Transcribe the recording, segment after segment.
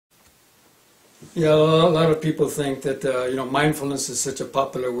Yeah, a lot of people think that mindfulness is such a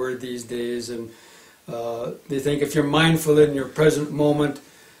popular word these days, and they think if you're mindful in your present moment,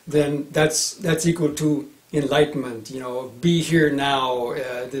 then that's equal to enlightenment. Be here now.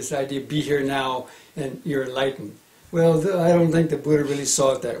 This idea, be here now, and you're enlightened. Well, I don't think the Buddha really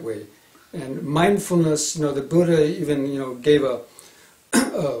saw it that way. And mindfulness, the Buddha even gave a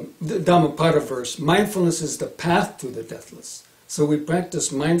the Dhammapada verse. Mindfulness is the path to the deathless. So we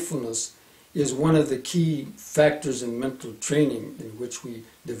practice mindfulness is one of the key factors in mental training in which we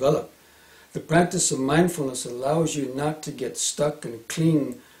develop. The practice of mindfulness allows you not to get stuck and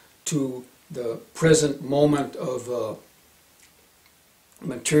cling to the present moment of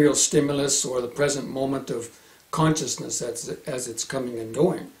material stimulus or the present moment of consciousness as it's coming and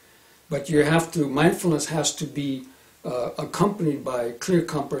going. But mindfulness has to be accompanied by clear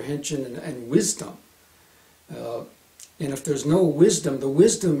comprehension and wisdom. And if there's no wisdom, the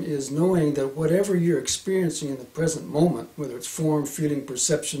wisdom is knowing that whatever you're experiencing in the present moment, whether it's form, feeling,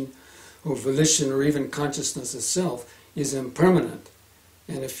 perception, or volition, or even consciousness itself, is impermanent.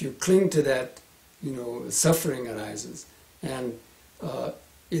 And if you cling to that, suffering arises. And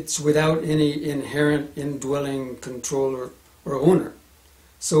it's without any inherent indwelling control or owner.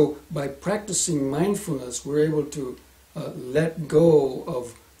 So by practicing mindfulness, we're able to let go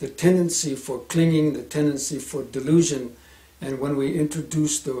of the tendency for clinging, the tendency for delusion, and when we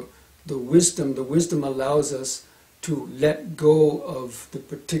introduce the wisdom allows us to let go of the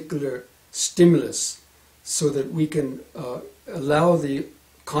particular stimulus so that we can allow the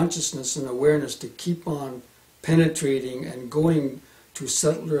consciousness and awareness to keep on penetrating and going to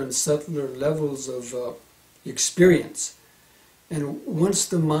subtler and subtler levels of experience. And once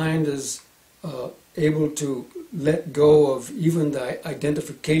the mind is able to let go of even the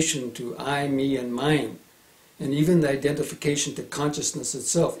identification to I, me, and mine, and even the identification to consciousness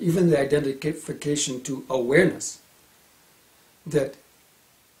itself, even the identification to awareness, that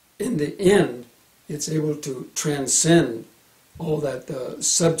in the end it's able to transcend all that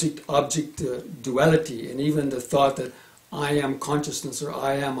subject-object duality, and even the thought that I am consciousness or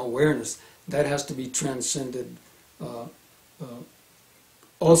I am awareness, that has to be transcended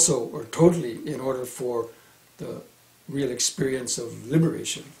also or totally in order for the real experience of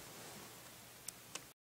liberation.